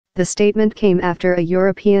The statement came after a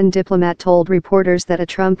European diplomat told reporters that a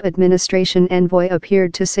Trump administration envoy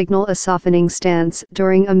appeared to signal a softening stance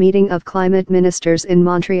during a meeting of climate ministers in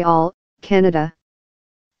Montreal, Canada.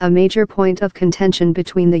 A major point of contention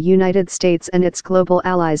between the United States and its global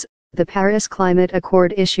allies, the Paris Climate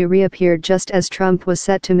Accord issue reappeared just as Trump was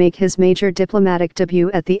set to make his major diplomatic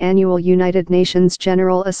debut at the annual United Nations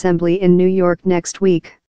General Assembly in New York next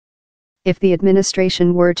week. If the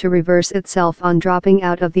administration were to reverse itself on dropping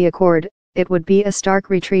out of the accord, it would be a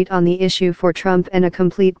stark retreat on the issue for Trump and a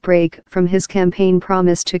complete break from his campaign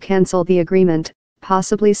promise to cancel the agreement,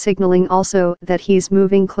 possibly signaling also that he's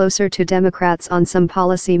moving closer to Democrats on some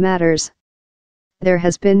policy matters. There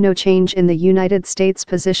has been no change in the United States'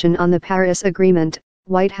 position on the Paris Agreement,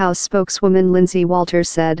 White House spokeswoman Lindsay Walters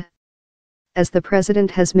said. As the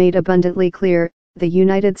president has made abundantly clear, the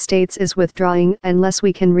United States is withdrawing unless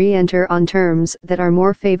we can re-enter on terms that are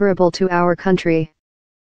more favorable to our country.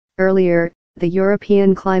 Earlier, the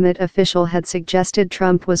European climate official had suggested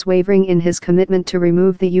Trump was wavering in his commitment to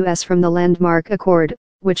remove the U.S. from the landmark accord,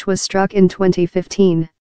 which was struck in 2015.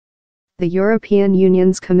 The European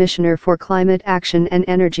Union's Commissioner for Climate Action and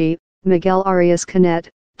Energy, Miguel Arias-Canet,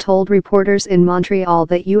 told reporters in Montreal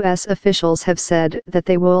that U.S. officials have said that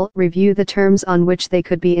they will review the terms on which they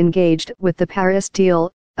could be engaged with the Paris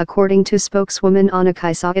deal, according to spokeswoman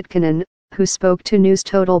Anna-Kaisa Itkinen, who spoke to News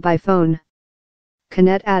Total by phone.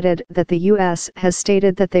 Canet added that the U.S. has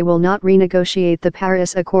stated that they will not renegotiate the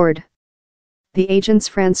Paris Accord. The agence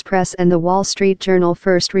France Presse and the Wall Street Journal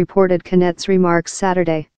first reported Canet's remarks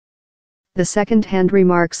Saturday. The second-hand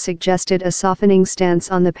remarks suggested a softening stance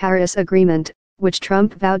on the Paris Agreement, which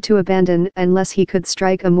Trump vowed to abandon unless he could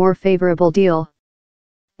strike a more favorable deal.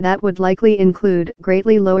 That would likely include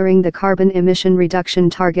greatly lowering the carbon emission reduction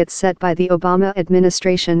targets set by the Obama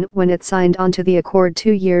administration when it signed onto the accord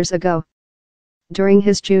 2 years ago. During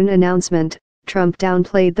his June announcement, Trump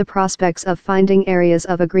downplayed the prospects of finding areas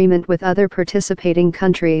of agreement with other participating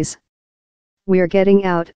countries. "We're getting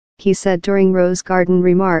out," he said during Rose Garden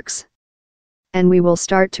remarks. "And we will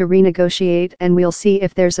start to renegotiate and we'll see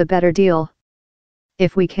if there's a better deal.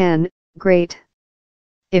 If we can, great.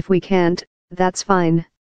 If we can't, that's fine."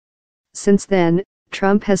 Since then,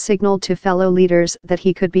 Trump has signaled to fellow leaders that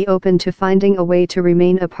he could be open to finding a way to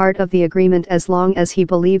remain a part of the agreement as long as he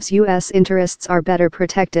believes U.S. interests are better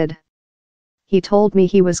protected. "He told me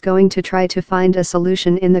he was going to try to find a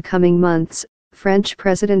solution in the coming months," French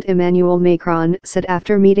President Emmanuel Macron said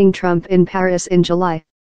after meeting Trump in Paris in July.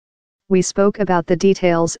 "We spoke about the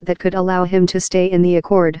details that could allow him to stay in the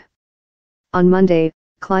accord." On Monday,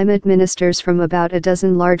 climate ministers from about a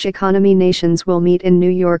dozen large economy nations will meet in New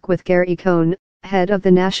York with Gary Cohn, head of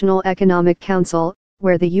the National Economic Council,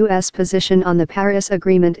 where the U.S. position on the Paris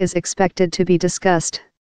Agreement is expected to be discussed.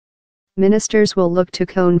 Ministers will look to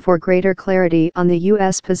Cohn for greater clarity on the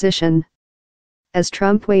U.S. position. As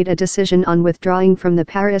Trump weighed a decision on withdrawing from the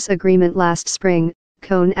Paris Agreement last spring,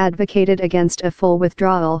 Cohn advocated against a full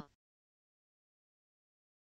withdrawal.